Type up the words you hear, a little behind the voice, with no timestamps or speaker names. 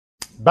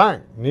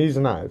Bang! Neeves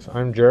and Knives.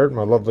 I'm Jared.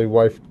 My lovely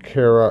wife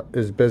Kara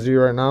is busy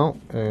right now,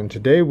 and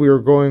today we are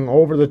going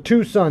over the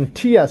Twosun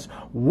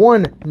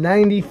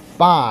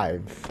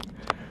TS195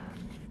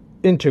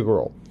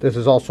 Integral. This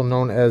is also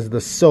known as the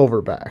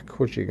Silverback,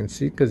 which you can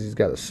see because he's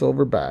got a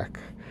silver back.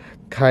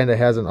 Kind of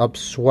has an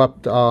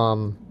upswept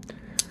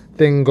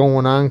thing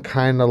going on,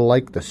 kind of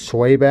like the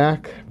sway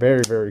back.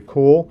 Very, very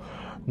cool.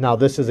 Now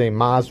this is a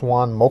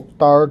Mazwan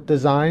Mokhtar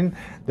design.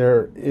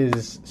 There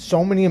is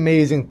so many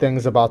amazing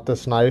things about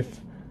this knife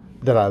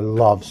that I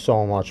love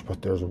so much,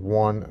 but there's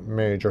one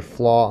major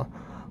flaw.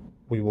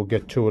 We will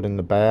get to it in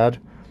the bad.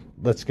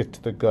 Let's get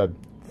to the good.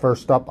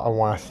 First up, I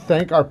want to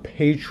thank our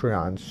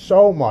Patreon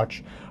so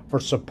much for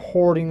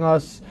supporting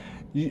us.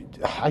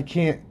 I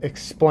can't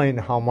explain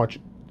how much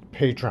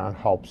Patreon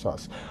helps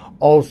us.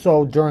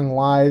 Also, during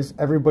lives,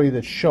 everybody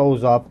that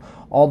shows up,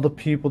 all the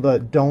people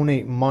that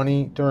donate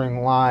money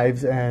during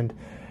lives, and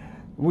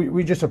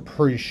we just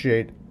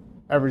appreciate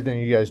everything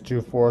you guys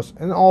do for us.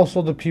 And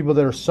also the people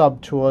that are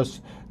subbed to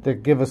us,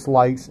 that give us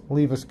likes,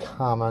 leave us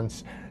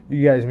comments.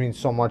 You guys mean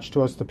so much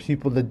to us. The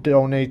people that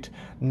donate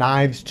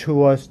knives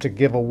to us to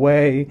give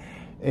away,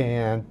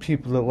 and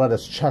people that let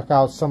us check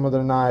out some of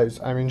their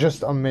knives. I mean,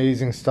 just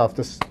amazing stuff.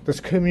 This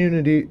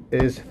community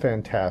is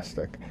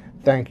fantastic.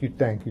 Thank you,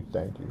 thank you,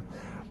 thank you.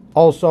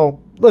 Also,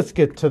 let's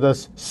get to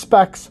this.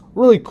 Specs,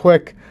 really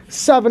quick.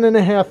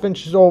 7.5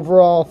 inches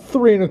overall,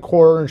 3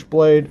 1/4 inch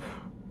blade.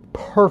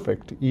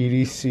 Perfect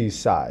EDC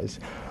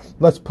size.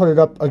 Let's put it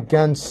up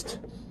against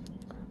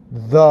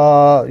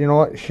the, you know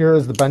what, here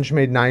is the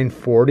Benchmade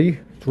 940.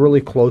 It's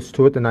really close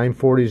to it. The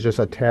 940 is just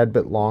a tad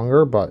bit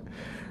longer, but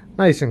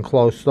nice and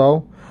close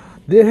though.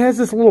 It has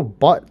this little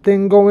butt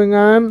thing going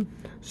on,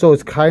 so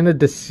it's kind of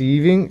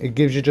deceiving. It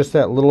gives you just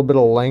that little bit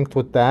of length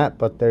with that,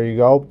 but there you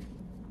go.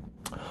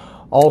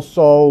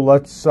 Also,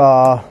 let's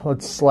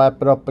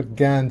slap it up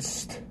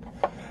against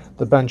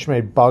the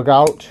Benchmade Bug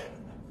Out.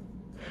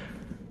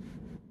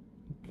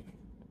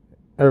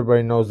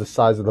 Everybody knows the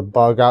size of the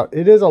Bug Out.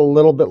 It is a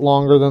little bit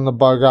longer than the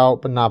Bug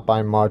Out, but not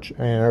by much.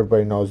 And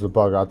everybody knows the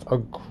Bug Out's a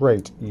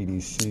great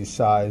EDC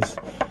size.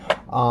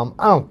 I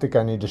don't think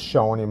I need to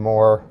show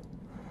anymore.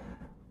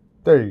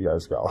 There you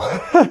guys go.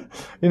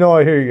 You know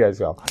what? Here you guys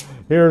go.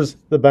 Here's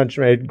the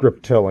Benchmade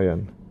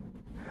Griptilian,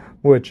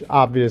 which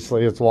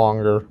obviously it's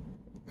longer.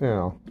 You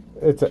know,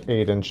 it's an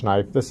 8-inch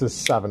knife. This is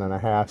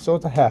 7.5, so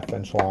it's a 1/2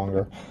 inch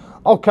longer.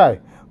 Okay.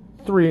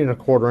 3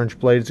 1/4 inch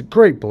blade. It's a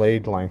great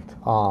blade length,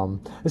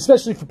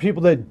 especially for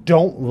people that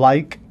don't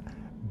like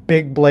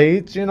big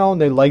blades, you know, and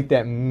they like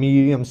that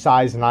medium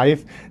sized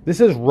knife.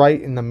 This is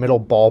right in the middle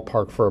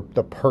ballpark for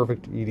the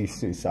perfect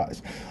EDC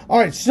size. All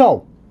right,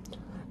 so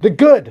the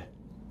good.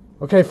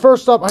 Okay,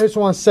 first up, I just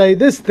want to say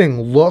this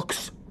thing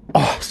looks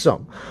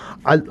awesome.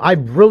 I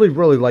really,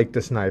 really like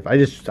this knife. I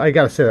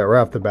gotta say that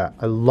right off the bat.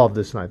 I love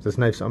this knife. This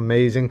knife's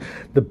amazing.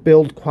 The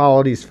build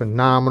quality is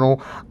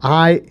phenomenal.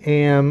 I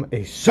am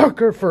a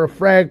sucker for a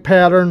frag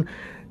pattern.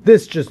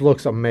 This just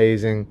looks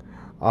amazing.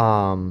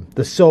 The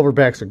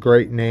Silverback's a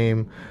great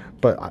name,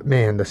 but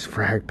man, this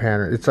frag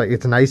pattern,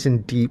 it's nice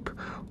and deep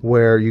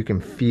where you can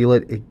feel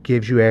it. It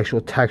gives you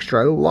actual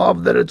texture. I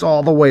love that it's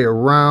all the way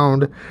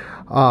around.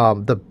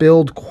 The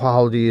build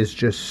quality is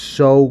just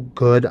so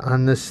good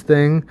on this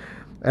thing.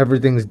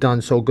 Everything's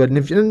done so good. And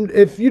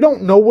if you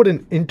don't know what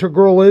an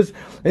integral is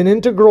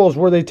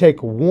where they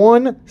take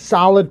one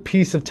solid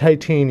piece of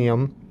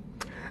titanium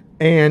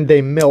and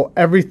they mill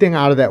everything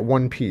out of that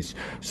one piece.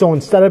 So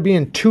instead of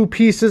being two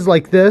pieces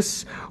like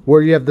this,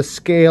 where you have the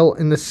scale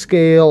and a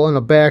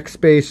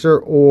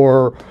backspacer,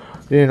 or,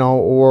 you know,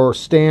 or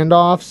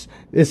standoffs,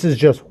 this is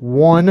just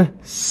one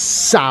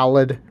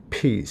solid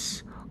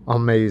piece.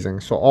 Amazing.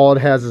 So all it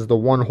has is the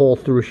one hole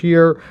through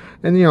here,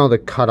 and, you know, the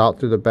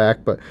cutout through the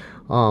back, but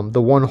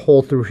the one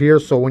hole through here,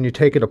 so when you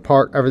take it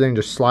apart, everything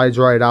just slides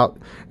right out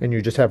and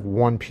you just have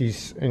one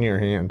piece in your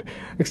hand,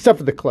 except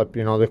for the clip.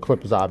 You know, the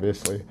clip is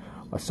obviously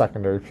a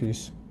secondary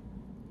piece.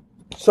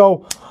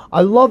 So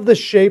I love the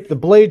shape. The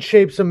blade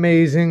shape's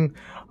amazing.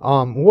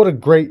 What a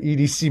great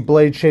EDC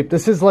blade shape.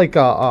 This is like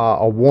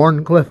a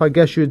Wharncliffe, I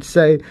guess you'd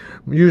say.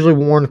 Usually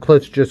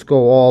Wharncliffes just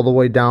go all the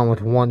way down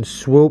with one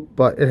swoop,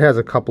 but it has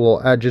a couple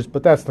of edges,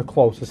 but that's the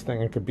closest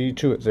thing it could be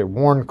to. It's a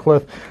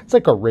Wharncliffe. It's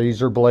like a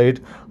razor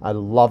blade. I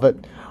love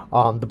it.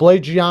 The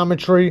blade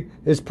geometry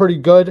is pretty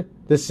good.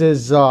 This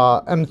is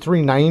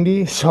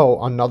M390,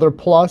 so another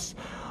plus.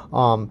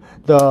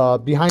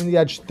 The behind the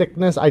edge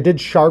thickness, I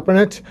did sharpen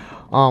it.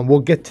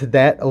 We'll get to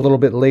that a little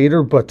bit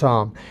later, but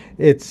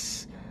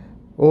it's...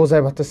 What was I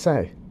about to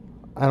say?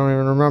 I don't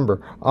even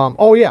remember.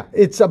 Oh yeah,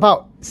 it's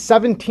about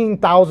 17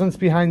 thousandths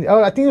behind.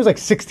 Oh, I think it was like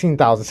 16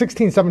 thousandths,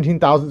 17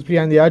 thousandths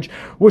behind the edge,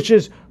 which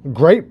is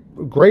great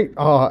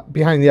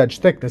behind the edge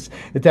thickness.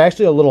 It's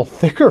actually a little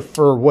thicker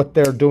for what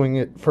they're doing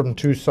it from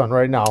Twosun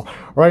right now.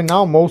 Right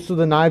now, most of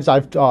the knives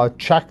I've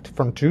checked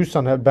from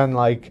Twosun have been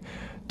like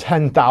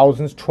 10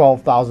 thousandths,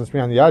 12 thousandths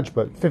behind the edge,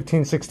 but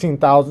 15, 16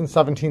 thousandths,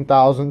 17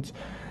 thousandths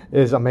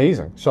is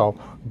amazing. So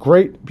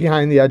great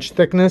behind the edge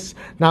thickness.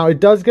 Now it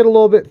does get a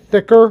little bit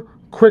thicker,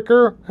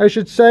 quicker, I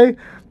should say,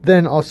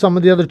 than some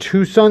of the other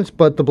Twosuns,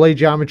 but the blade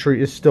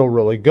geometry is still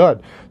really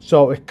good.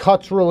 So it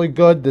cuts really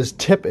good. This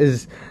tip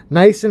is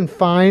nice and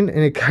fine, and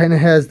it kind of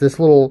has this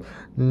little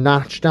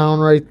notch down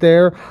right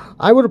there.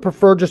 I would have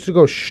preferred just to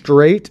go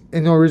straight,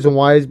 and the only reason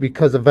why is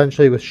because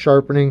eventually with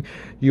sharpening,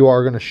 you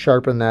are going to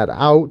sharpen that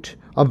out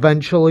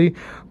eventually,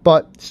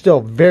 but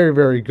still very,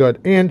 very good.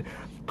 And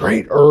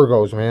great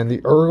ergos, man. The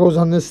ergos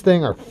on this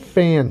thing are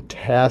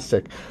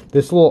fantastic.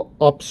 This little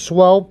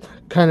upswell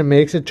kind of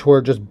makes it to where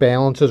it just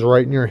balances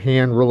right in your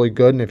hand really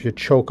good. And if you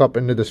choke up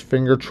into this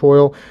finger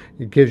choil,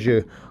 it gives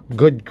you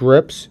good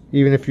grips,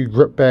 even if you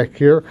grip back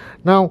here.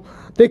 Now,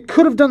 they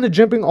could have done the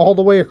jimping all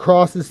the way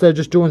across instead of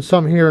just doing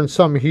some here and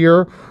some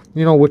here,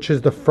 you know, which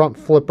is the front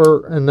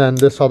flipper, and then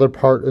this other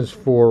part is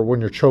for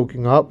when you're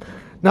choking up.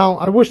 Now,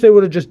 I wish they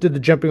would have just did the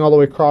jimping all the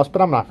way across,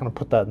 but I'm not going to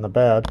put that in the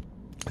bag.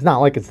 It's not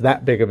like it's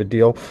that big of a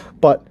deal,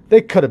 but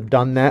they could have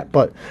done that.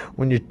 But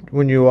when you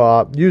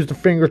use the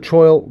finger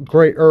choil,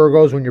 great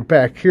ergos. When you're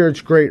back here,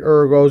 it's great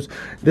ergos.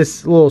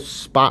 This little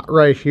spot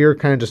right here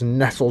kind of just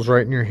nestles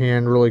right in your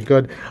hand really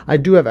good. I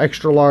do have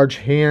extra large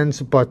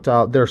hands, but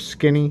they're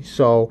skinny,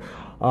 so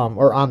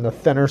or on the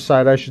thinner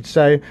side, I should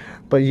say.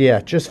 But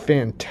yeah, just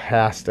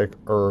fantastic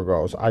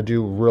ergos. I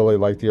do really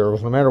like the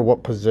ergos, no matter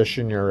what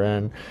position you're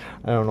in.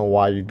 I don't know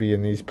why you'd be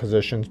in these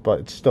positions, but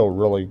it's still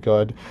really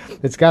good.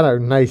 It's got a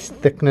nice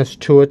thickness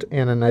to it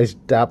and a nice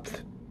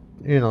depth,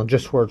 you know,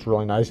 just where it's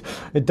really nice.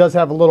 It does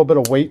have a little bit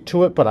of weight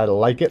to it, but I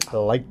like it. I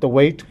like the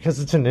weight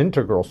because it's an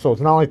integral. So it's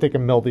not like they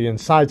can mill the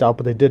insides out,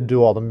 but they did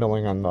do all the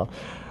milling on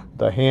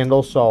the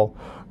handle. So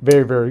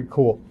very, very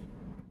cool.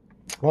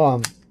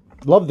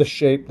 Love the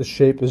shape. The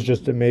shape is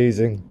just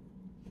amazing.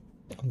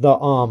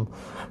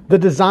 The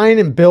design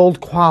and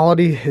build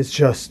quality is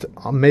just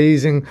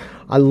amazing.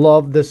 I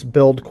love this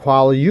build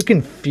quality. You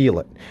can feel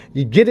it.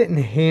 You get it in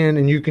hand,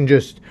 and you can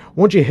just,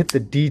 once you hit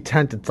the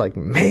detent, it's like,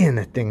 man,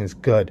 that thing is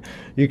good.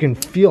 You can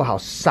feel how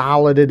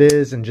solid it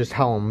is and just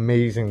how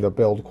amazing the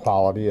build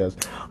quality is.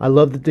 I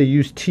love that they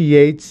use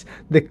T8s.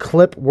 The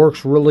clip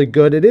works really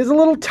good. It is a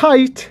little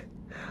tight,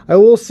 I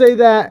will say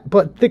that,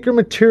 but thicker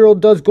material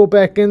does go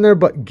back in there,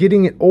 but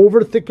getting it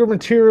over thicker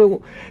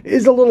material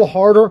is a little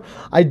harder.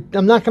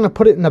 I'm not going to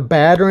put it in the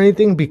bag or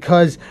anything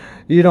because,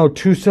 you know,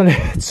 Twosun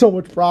had so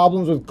much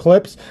problems with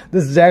clips.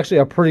 This is actually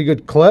a pretty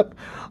good clip.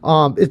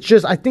 It's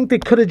just, I think they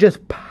could have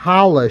just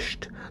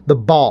polished the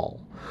ball.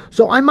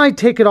 So I might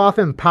take it off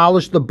and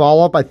polish the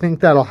ball up. I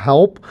think that'll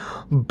help.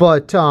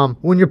 But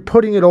when you're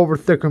putting it over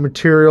thicker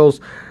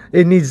materials,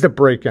 it needs to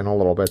break in a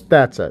little bit.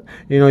 That's it.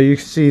 You know, you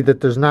see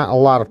that there's not a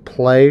lot of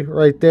play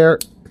right there.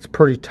 It's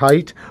pretty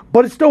tight,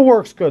 but it still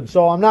works good.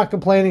 So I'm not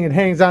complaining. It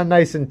hangs on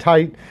nice and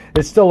tight.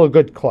 It's still a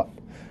good clip.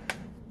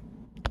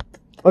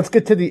 Let's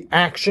get to the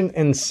action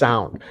and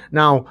sound.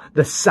 Now,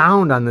 the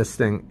sound on this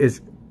thing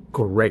is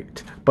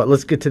great, but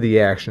let's get to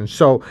the action.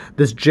 So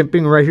this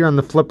jimping right here on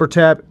the flipper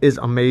tab is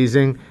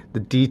amazing.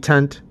 The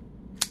detent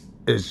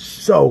is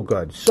so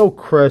good, so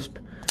crisp.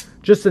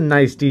 Just a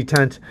nice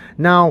detent.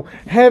 Now,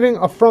 having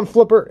a front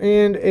flipper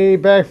and a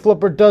back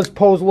flipper does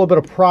pose a little bit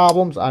of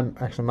problems. I'm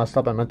actually messed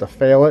up. I meant to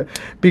fail it.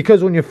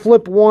 Because when you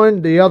flip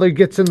one, the other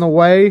gets in the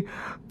way.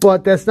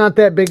 But that's not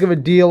that big of a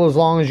deal as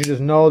long as you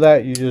just know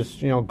that. You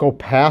just, you know, go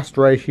past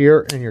right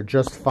here and you're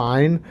just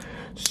fine.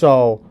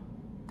 So,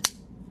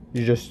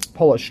 you just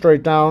pull it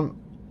straight down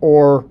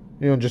or,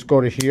 you know, just go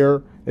to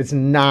here. It's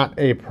not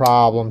a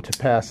problem to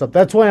pass up.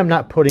 That's why I'm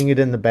not putting it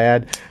in the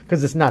bag,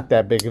 because it's not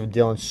that big of a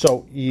deal. It's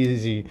so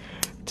easy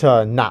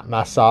to not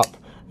mess up.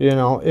 You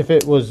know, if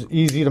it was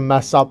easy to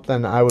mess up,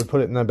 then I would put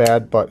it in the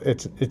bag, but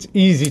it's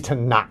easy to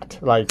not.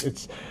 Like,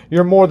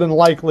 you're more than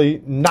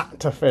likely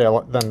not to fail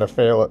it than to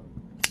fail it,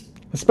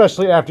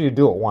 especially after you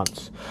do it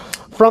once.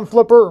 Front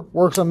flipper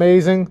works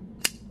amazing.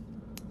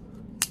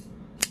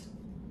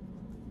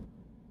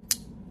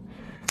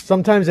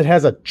 Sometimes it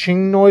has a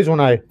ching noise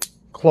when I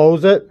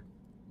close it.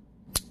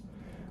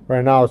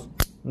 Right now, it's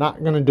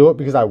not going to do it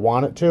because I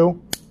want it to.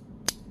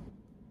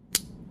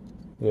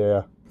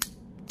 Yeah.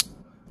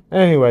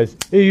 Anyways,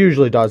 it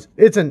usually does.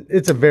 It's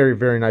a very,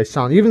 very nice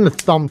sound. Even the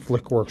thumb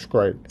flick works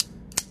great.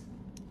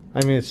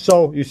 I mean, it's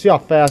so, you see how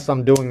fast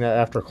I'm doing that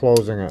after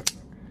closing it.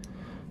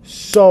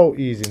 So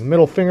easy.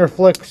 Middle finger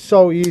flick,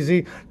 so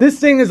easy. This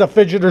thing is a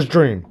fidgeter's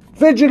dream.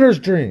 Fidgeter's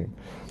dream.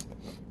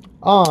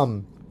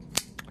 Now,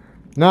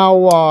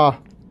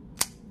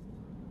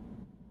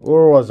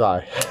 where was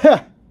I?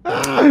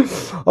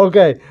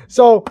 Okay,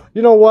 so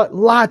you know what?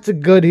 Lots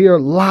of good here.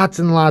 Lots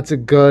and lots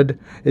of good.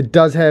 It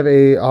does have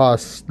a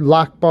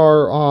lock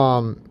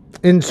bar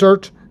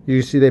insert.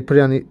 You see they put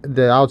it on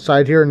the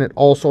outside here, and it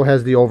also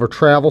has the over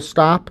travel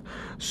stop.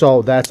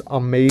 So that's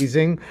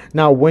amazing.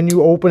 Now, when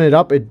you open it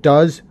up, it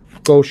does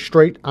go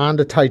straight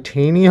onto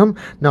titanium.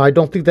 Now, I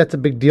don't think that's a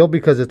big deal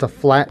because it's a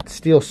flat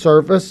steel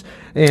surface,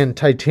 and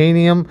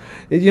titanium,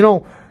 you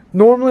know,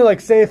 normally, like,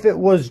 say if it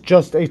was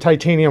just a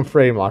titanium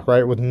frame lock,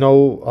 right, with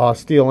no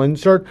steel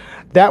insert,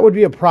 that would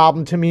be a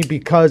problem to me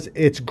because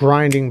it's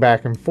grinding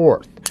back and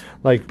forth.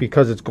 Like,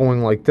 because it's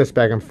going like this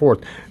back and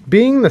forth.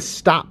 Being the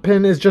stop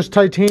pin is just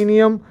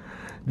titanium,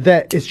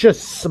 that it's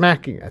just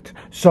smacking it.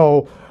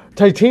 So,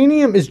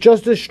 Titanium is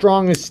just as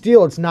strong as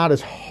steel. It's not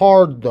as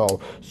hard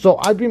though. So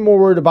I'd be more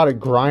worried about it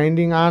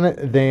grinding on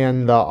it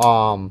than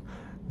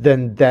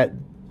that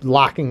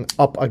locking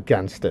up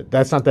against it.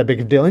 That's not that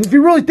big a deal. And if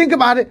you really think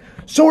about it,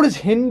 so does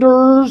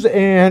Hinders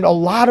and a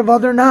lot of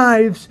other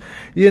knives.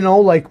 You know,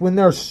 like when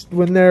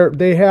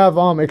they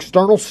have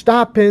external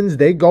stop pins,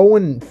 they go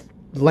and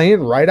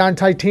land right on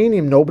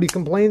titanium. Nobody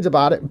complains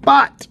about it.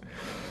 But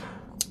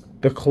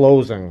the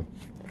closing.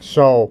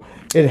 So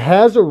it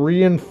has a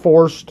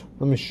reinforced,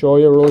 let me show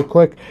you really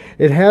quick.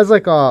 It has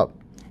like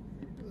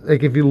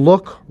if you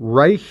look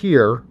right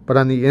here, but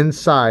on the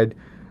inside,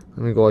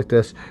 let me go like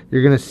this,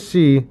 you're going to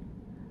see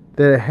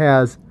that it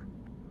has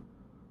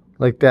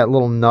like that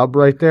little nub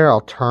right there.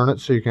 I'll turn it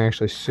so you can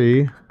actually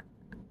see.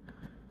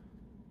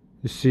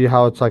 You see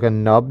how it's like a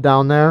nub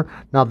down there?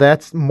 Now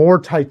that's more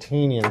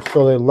titanium.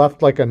 So they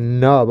left like a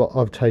nub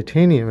of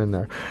titanium in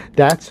there.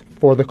 That's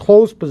for the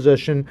close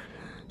position.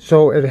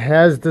 So it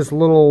has this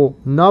little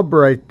nub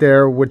right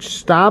there which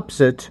stops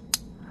it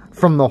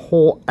from the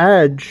whole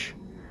edge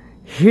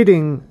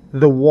hitting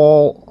the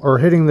wall or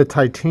hitting the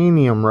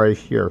titanium right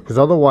here. Because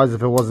otherwise,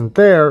 if it wasn't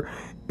there,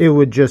 it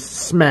would just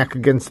smack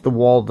against the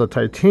wall of the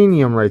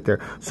titanium right there.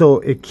 So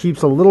it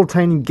keeps a little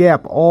tiny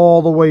gap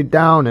all the way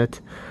down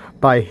it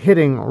by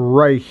hitting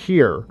right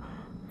here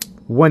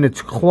when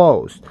it's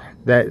closed.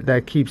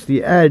 That keeps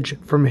the edge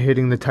from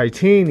hitting the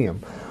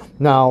titanium.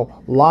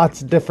 Now,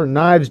 lots of different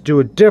knives do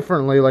it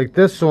differently. Like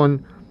this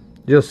one,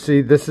 you'll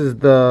see this is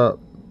the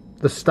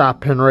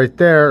stop pin right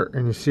there,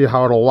 and you see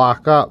how it'll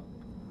lock up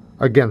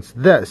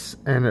against this,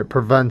 and it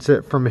prevents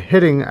it from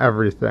hitting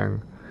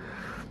everything.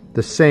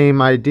 The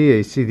same idea.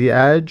 You see the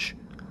edge,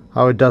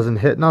 how it doesn't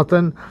hit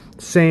nothing?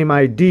 Same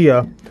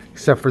idea,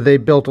 except for they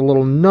built a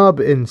little nub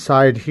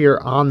inside here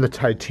on the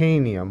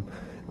titanium.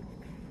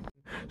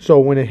 So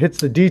when it hits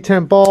the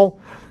detent ball,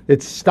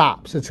 it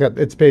stops.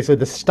 It's basically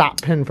the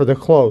stop pin for the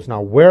close.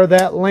 Now where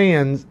that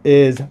lands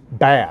is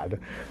bad.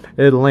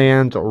 It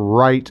lands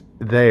right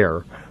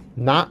there.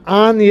 Not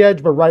on the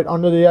edge, but right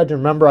under the edge.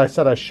 Remember I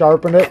said I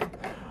sharpened it?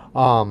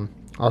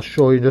 I'll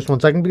show you in just one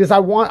second, because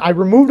I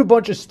removed a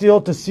bunch of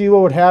steel to see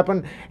what would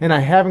happen, and I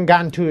haven't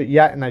gotten to it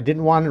yet, and I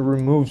didn't want to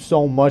remove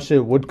so much that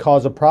it would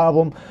cause a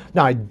problem.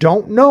 Now I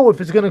don't know if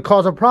it's going to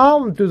cause a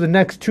problem through the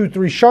next 2-3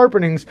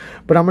 sharpenings,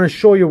 but I'm going to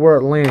show you where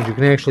it lands. You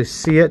can actually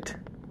see it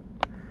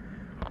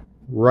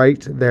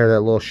right there,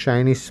 that little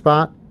shiny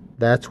spot.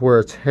 That's where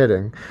it's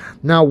hitting.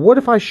 Now what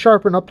if I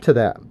sharpen up to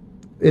that?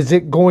 Is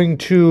it going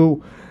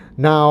to,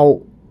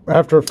 now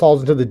after it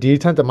falls into the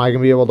detent, am I going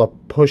to be able to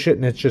push it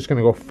and it's just going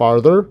to go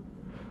farther?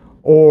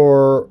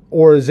 Or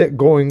is it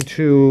going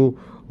to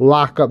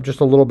lock up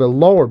just a little bit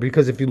lower?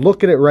 Because if you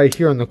look at it right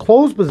here in the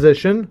closed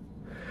position,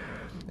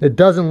 it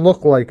doesn't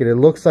look like it. It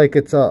looks like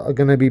it's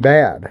going to be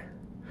bad.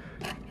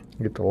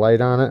 Get the light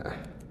on it.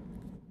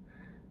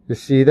 You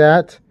see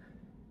that?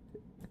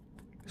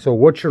 So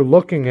what you're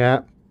looking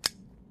at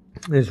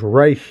is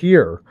right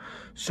here.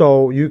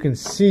 So you can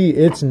see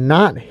it's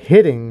not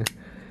hitting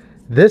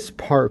this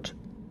part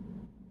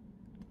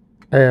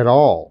at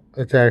all.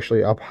 It's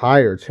actually up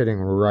higher. It's hitting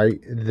right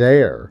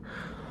there.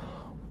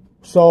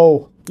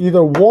 So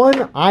either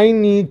one, I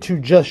need to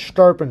just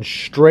sharpen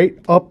straight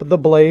up the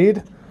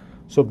blade.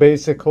 So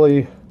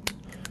basically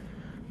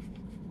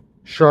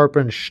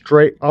sharpen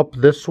straight up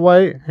this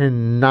way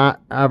and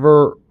not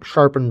ever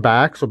sharpen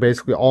back. So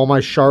basically all my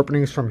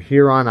sharpenings from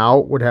here on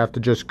out would have to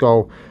just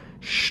go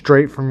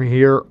straight from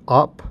here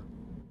up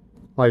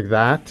like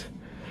that.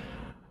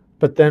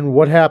 But then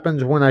what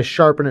happens when I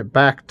sharpen it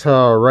back to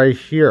right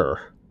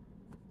here?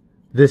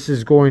 This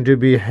is going to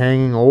be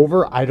hanging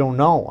over. I don't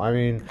know. I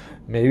mean,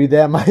 maybe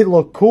that might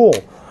look cool.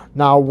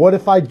 Now, what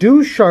if I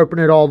do sharpen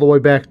it all the way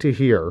back to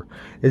here?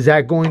 Is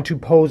that going to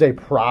pose a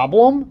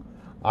problem?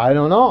 I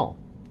don't know.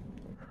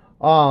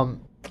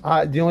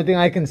 The only thing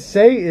I can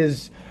say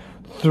is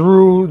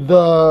through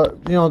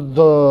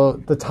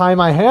the time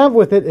I have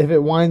with it, if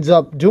it winds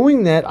up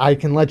doing that, I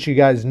can let you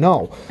guys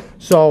know.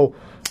 So,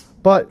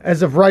 but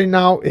as of right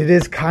now, it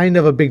is kind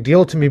of a big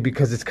deal to me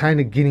because it's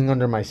kind of getting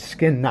under my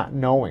skin, not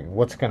knowing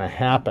what's going to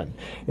happen.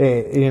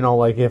 You know,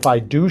 like if I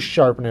do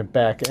sharpen it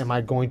back, am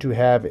I going to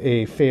have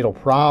a fatal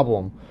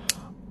problem?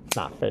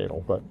 Not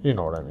fatal, but you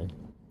know what I mean.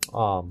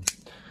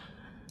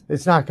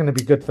 It's not going to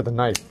be good for the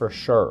knife for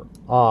sure.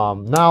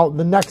 Now,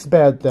 the next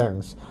bad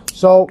things.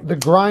 So the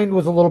grind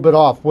was a little bit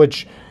off,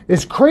 which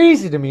is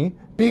crazy to me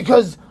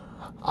because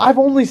I've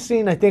only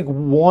seen, I think,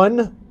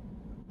 one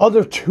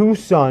other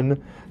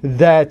Twosun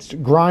that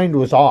grind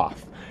was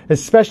off.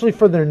 Especially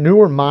for their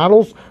newer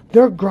models,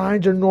 their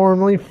grinds are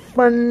normally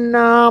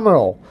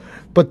phenomenal.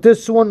 But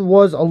this one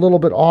was a little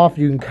bit off.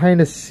 You can kind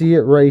of see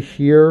it right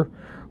here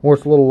where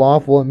it's a little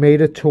off. Well, it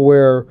made it to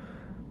where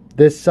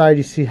this side,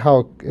 you see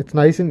how it's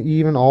nice and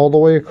even all the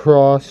way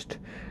across.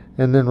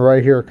 And then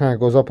right here, it kind of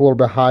goes up a little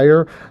bit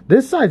higher.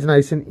 This side's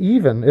nice and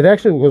even. It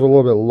actually goes a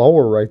little bit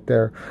lower right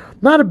there.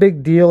 Not a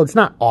big deal. It's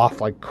not off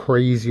like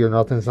crazy or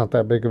nothing. It's not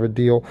that big of a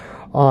deal.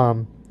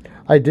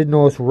 I did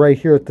notice right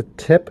here at the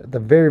tip, at the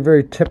very,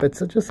 very tip, it's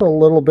just a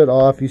little bit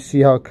off. You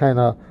see how it kind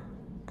of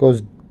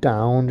goes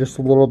down just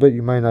a little bit.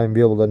 You might not even be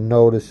able to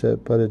notice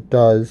it, but it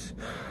does.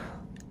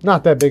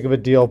 Not that big of a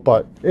deal,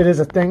 but it is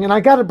a thing. And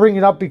I got to bring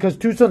it up because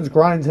Twosun's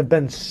grinds have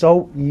been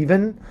so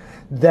even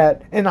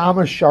that, and I'm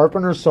a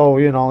sharpener, so,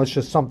 you know, it's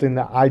just something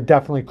that I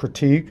definitely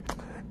critique.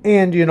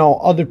 And, you know,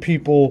 other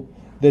people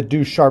that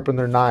do sharpen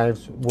their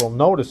knives will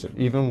notice it,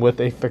 even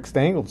with a fixed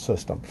angled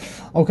system.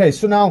 Okay,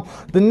 so now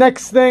the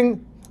next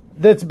thing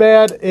that's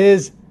bad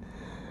is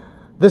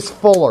this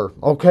fuller.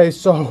 Okay,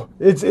 so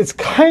it's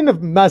kind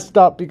of messed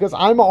up because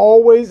I'm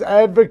always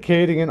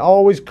advocating and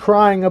always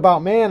crying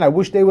about, man, I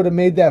wish they would have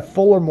made that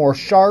fuller more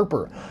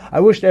sharper. I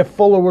wish that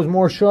fuller was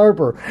more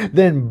sharper.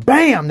 Then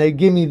bam, they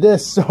give me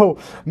this. So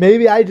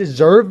maybe I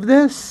deserve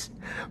this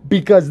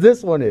because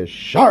this one is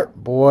sharp,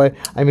 boy.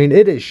 I mean,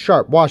 it is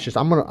sharp. Watch this.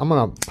 I'm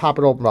gonna pop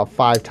it open about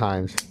 5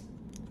 times.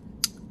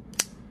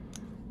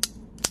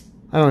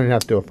 I don't even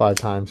have to do it 5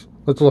 times.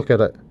 Let's look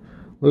at it.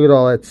 Look at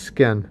all that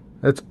skin.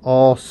 That's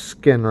all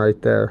skin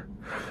right there.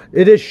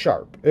 It is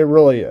sharp. It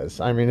really is.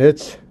 I mean,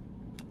 it's...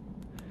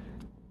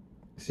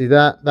 See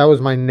that? That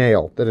was my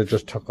nail that it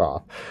just took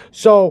off.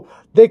 So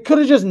they could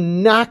have just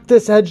knocked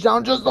this edge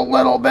down just a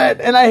little bit.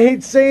 And I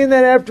hate saying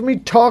that after me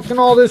talking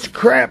all this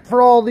crap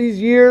for all these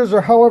years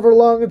or however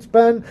long it's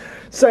been.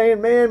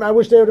 Saying, man, I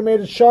wish they would have made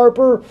it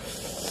sharper.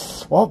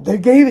 Well, they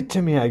gave it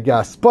to me, I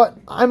guess. But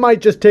I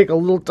might just take a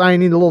little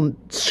tiny little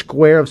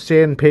square of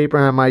sandpaper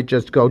and I might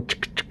just go...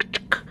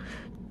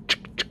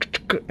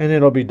 and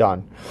it'll be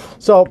done.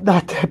 So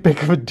not that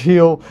big of a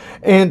deal.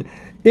 And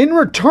in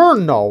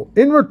return, though,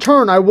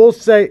 I will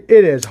say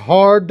it is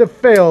hard to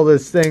fail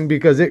this thing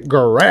because it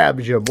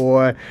grabs you,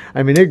 boy.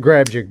 I mean, it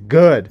grabs you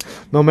good.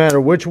 No matter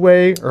which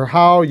way or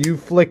how you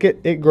flick it,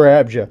 it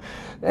grabs you.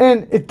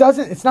 And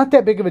it's not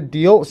that big of a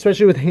deal,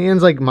 especially with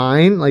hands like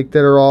mine, like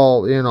that are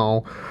all, you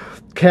know,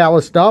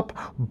 calloused up.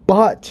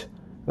 But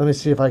let me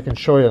see if I can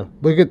show you.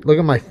 Look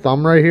at my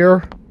thumb right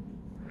here.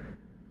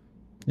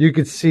 You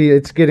can see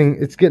it's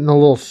getting a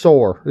little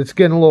sore. It's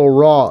getting a little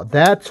raw.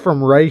 That's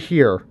from right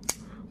here.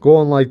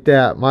 Going like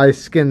that. My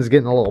skin's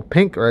getting a little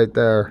pink right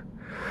there.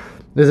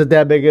 Is it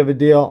that big of a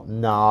deal?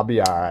 Nah, I'll be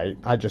alright.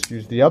 I just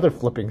use the other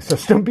flipping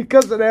system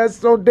because it has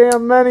so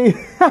damn many.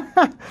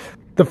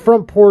 The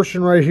front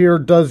portion right here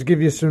does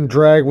give you some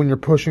drag when you're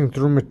pushing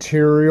through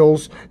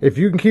materials. If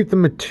you can keep the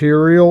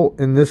material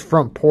in this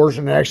front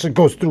portion, it actually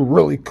goes through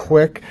really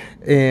quick.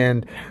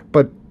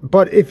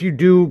 But if you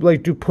do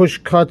push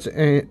cuts,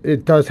 and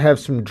it does have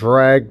some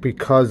drag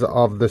because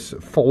of this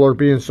fuller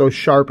being so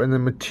sharp, and the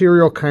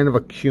material kind of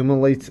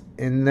accumulates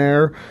in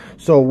there.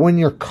 So when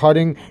you're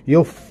cutting,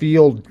 you'll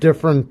feel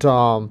different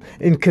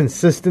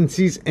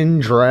inconsistencies in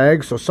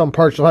drag. So some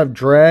parts you'll have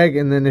drag,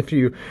 and then if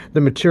the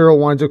material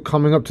winds up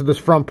coming up to this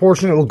front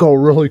portion, it'll go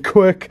really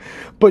quick.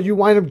 But you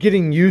wind up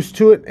getting used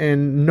to it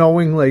and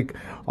knowing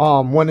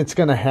when it's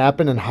going to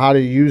happen and how to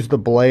use the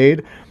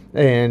blade.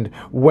 And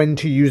when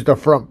to use the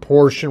front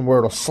portion where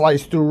it'll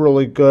slice through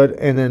really good,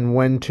 and then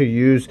when to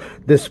use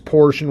this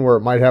portion where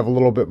it might have a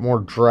little bit more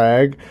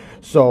drag.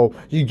 So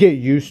you get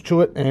used to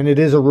it, and it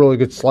is a really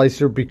good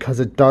slicer because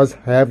it does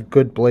have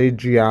good blade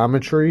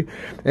geometry.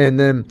 And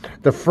then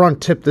the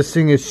front tip, this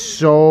thing is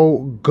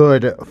so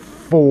good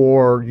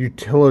for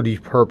utility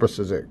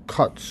purposes. It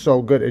cuts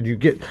so good, and you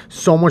get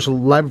so much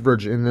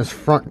leverage in this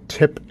front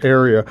tip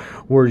area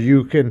where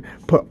you can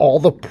put all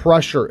the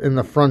pressure in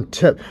the front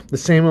tip. The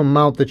same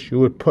amount that you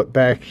would put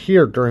back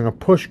here during a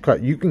push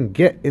cut, you can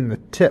get in the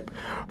tip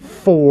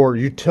for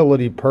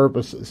utility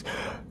purposes.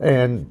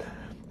 And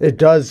it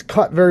does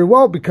cut very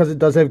well because it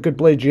does have good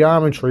blade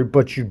geometry,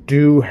 but you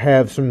do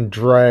have some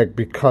drag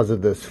because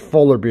of this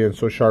fuller being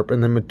so sharp,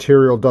 and the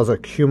material does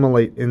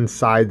accumulate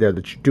inside there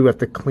that you do have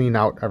to clean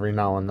out every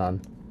now and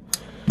then.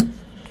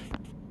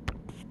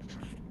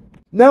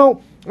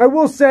 Now, I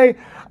will say,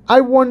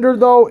 I wonder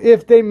though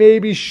if they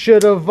maybe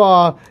should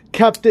have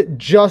kept it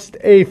just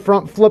a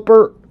front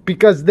flipper,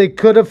 because they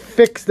could have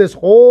fixed this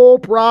whole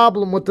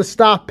problem with the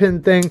stop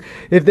pin thing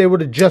if they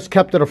would have just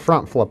kept it a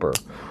front flipper.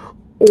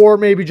 Or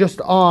maybe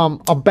just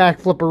a back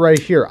flipper right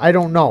here. I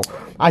don't know.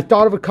 I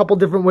thought of a couple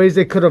different ways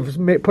they could have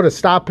put a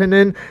stop pin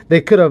in.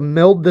 They could have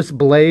milled this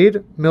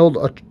blade, milled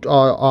a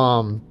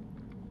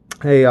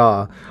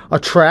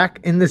track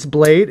in this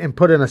blade and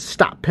put in a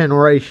stop pin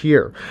right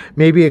here.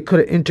 Maybe it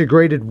could have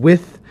integrated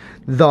with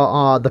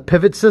the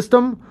pivot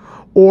system,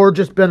 or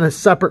just been a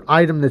separate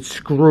item that's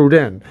screwed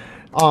in.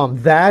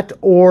 That,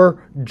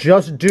 or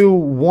just do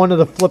one of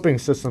the flipping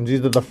systems,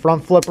 either the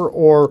front flipper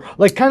or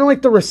kind of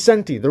like the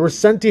Recenti. The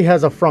Recenti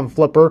has a front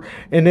flipper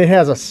and it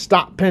has a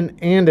stop pin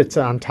and it's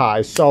on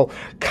ties. So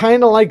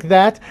kind of like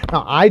that.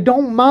 Now I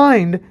don't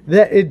mind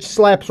that it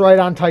slaps right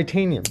on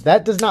titanium.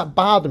 That does not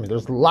bother me.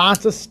 There's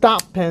lots of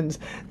stop pins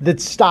that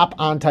stop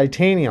on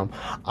titanium.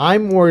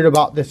 I'm worried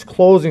about this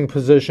closing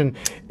position,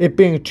 it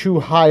being too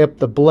high up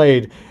the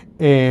blade,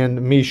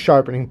 and me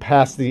sharpening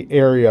past the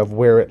area of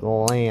where it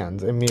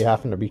lands, and me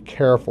having to be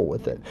careful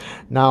with it.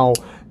 Now,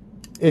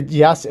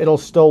 Yes, it'll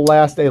still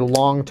last a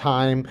long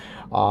time,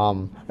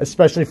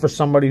 especially for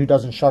somebody who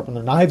doesn't sharpen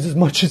their knives as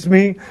much as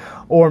me,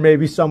 or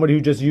maybe somebody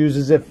who just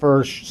uses it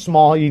for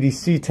small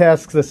EDC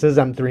tasks. This is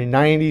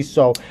M390,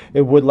 so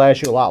it would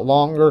last you a lot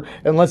longer.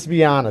 And let's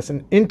be honest,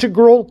 an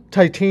integral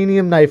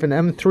titanium knife, an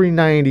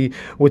M390,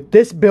 with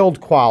this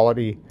build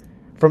quality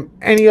from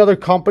any other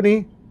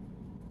company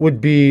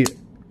would be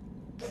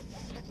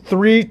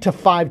 3 to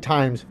 5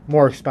 times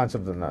more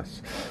expensive than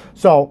this.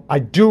 So I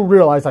do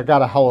realize I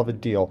got a hell of a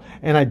deal,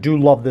 and I do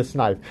love this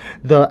knife.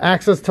 The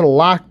access to the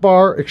lock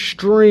bar,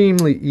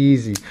 extremely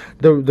easy.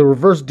 The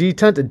reverse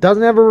detent, it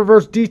doesn't have a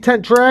reverse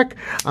detent track.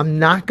 I'm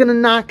not gonna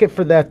knock it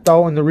for that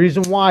though, and the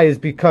reason why is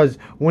because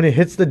when it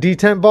hits the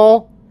detent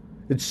ball,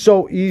 it's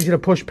so easy to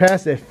push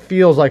past. It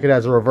feels like it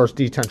has a reverse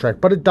detent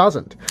track, but it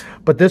doesn't.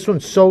 But this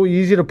one's so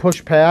easy to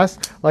push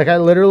past, like I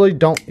literally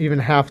don't even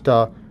have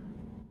to.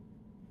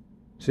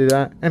 See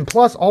that? And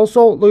plus,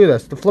 also, look at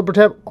this. The flipper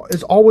tab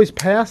is always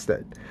past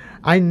it.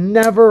 I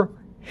never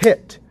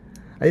hit.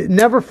 It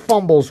never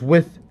fumbles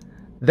with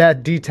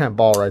that detent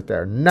ball right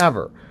there.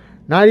 Never.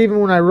 Not even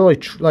when I really,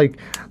 like,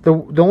 the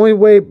only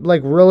way,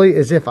 like, really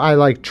is if I,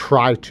 like,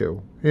 try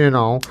to, you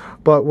know.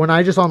 But when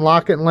I just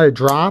unlock it and let it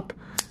drop,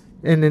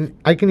 and then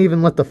I can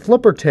even let the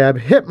flipper tab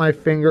hit my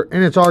finger,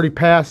 and it's already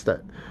past it.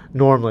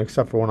 Normally,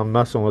 except for when I'm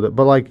messing with it.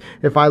 But, like,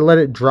 if I let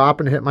it drop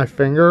and hit my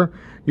finger,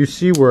 you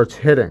see where it's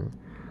hitting.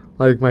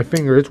 Like my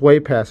finger, it's way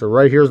past it.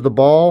 Right here's the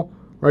ball,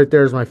 right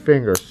there's my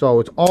finger. So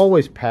it's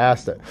always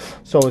past it.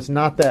 So it's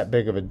not that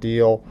big of a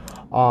deal.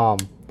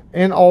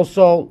 And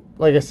also,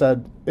 like I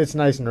said, it's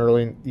nice and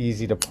early and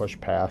easy to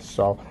push past.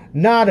 So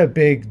not a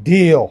big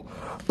deal.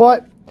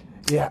 But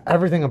yeah,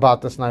 everything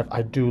about this knife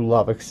I do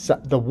love,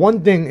 except the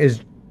one thing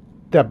is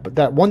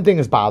that one thing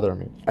is bothering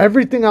me.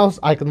 Everything else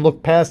I can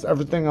look past.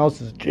 Everything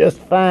else is just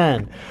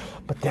fine.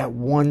 But that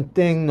one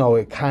thing though,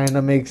 it kind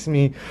of makes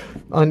me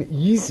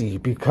uneasy,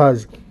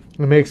 because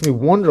it makes me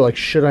wonder, like,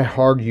 should I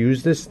hard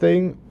use this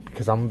thing?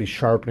 Because I'm going to be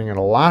sharpening it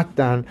a lot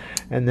then,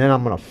 and then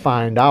I'm going to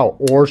find out.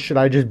 Or should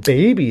I just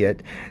baby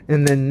it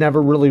and then never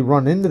really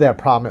run into that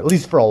problem, at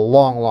least for a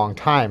long, long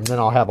time? Then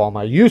I'll have all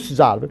my uses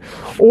out of it.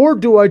 Or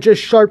do I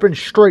just sharpen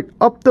straight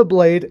up the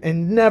blade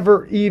and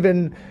never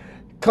even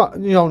cut,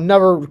 you know,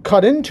 never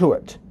cut into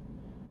it?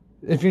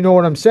 If you know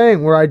what I'm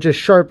saying, where I just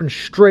sharpen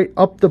straight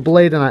up the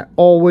blade and I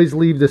always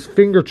leave this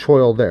finger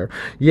choil there.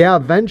 Yeah,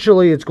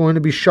 eventually it's going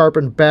to be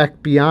sharpened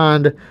back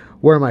beyond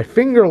where my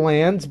finger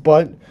lands,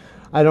 but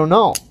I don't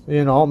know.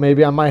 You know,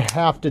 maybe I might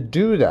have to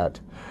do that.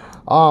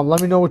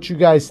 Let me know what you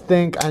guys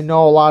think. I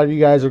know a lot of you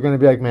guys are going to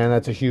be like, man,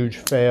 that's a huge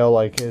fail.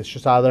 Like, it's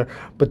just out of there.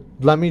 But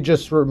let me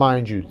just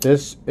remind you,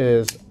 this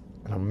is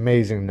an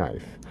amazing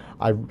knife.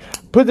 I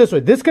put it this way,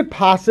 this could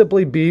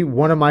possibly be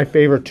one of my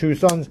favorite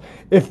Twosuns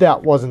if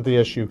that wasn't the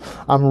issue.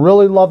 I'm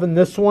really loving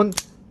this one.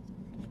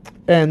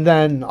 And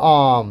then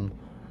the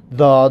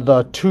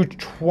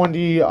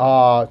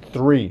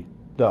 223,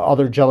 the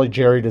other Jelly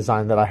Jerry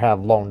design that I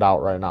have loaned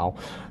out right now.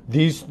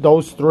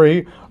 Those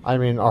three, I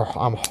mean,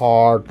 I'm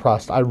hard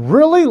pressed. I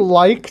really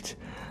liked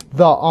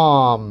the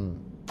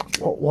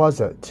what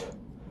was it?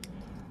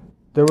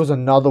 There was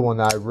another one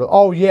that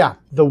oh yeah,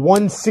 the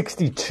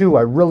 162.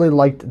 I really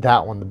liked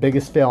that one. The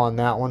biggest fail on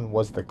that one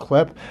was the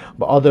clip,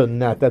 but other than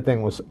that, that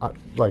thing was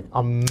like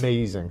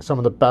amazing. Some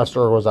of the best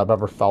ergos I've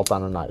ever felt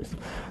on a knife.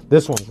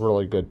 This one's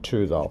really good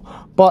too, though.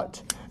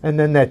 But and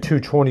then that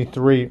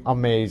 223,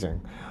 amazing.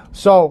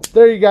 So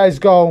there you guys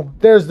go.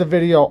 There's the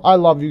video. I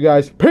love you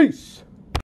guys. Peace.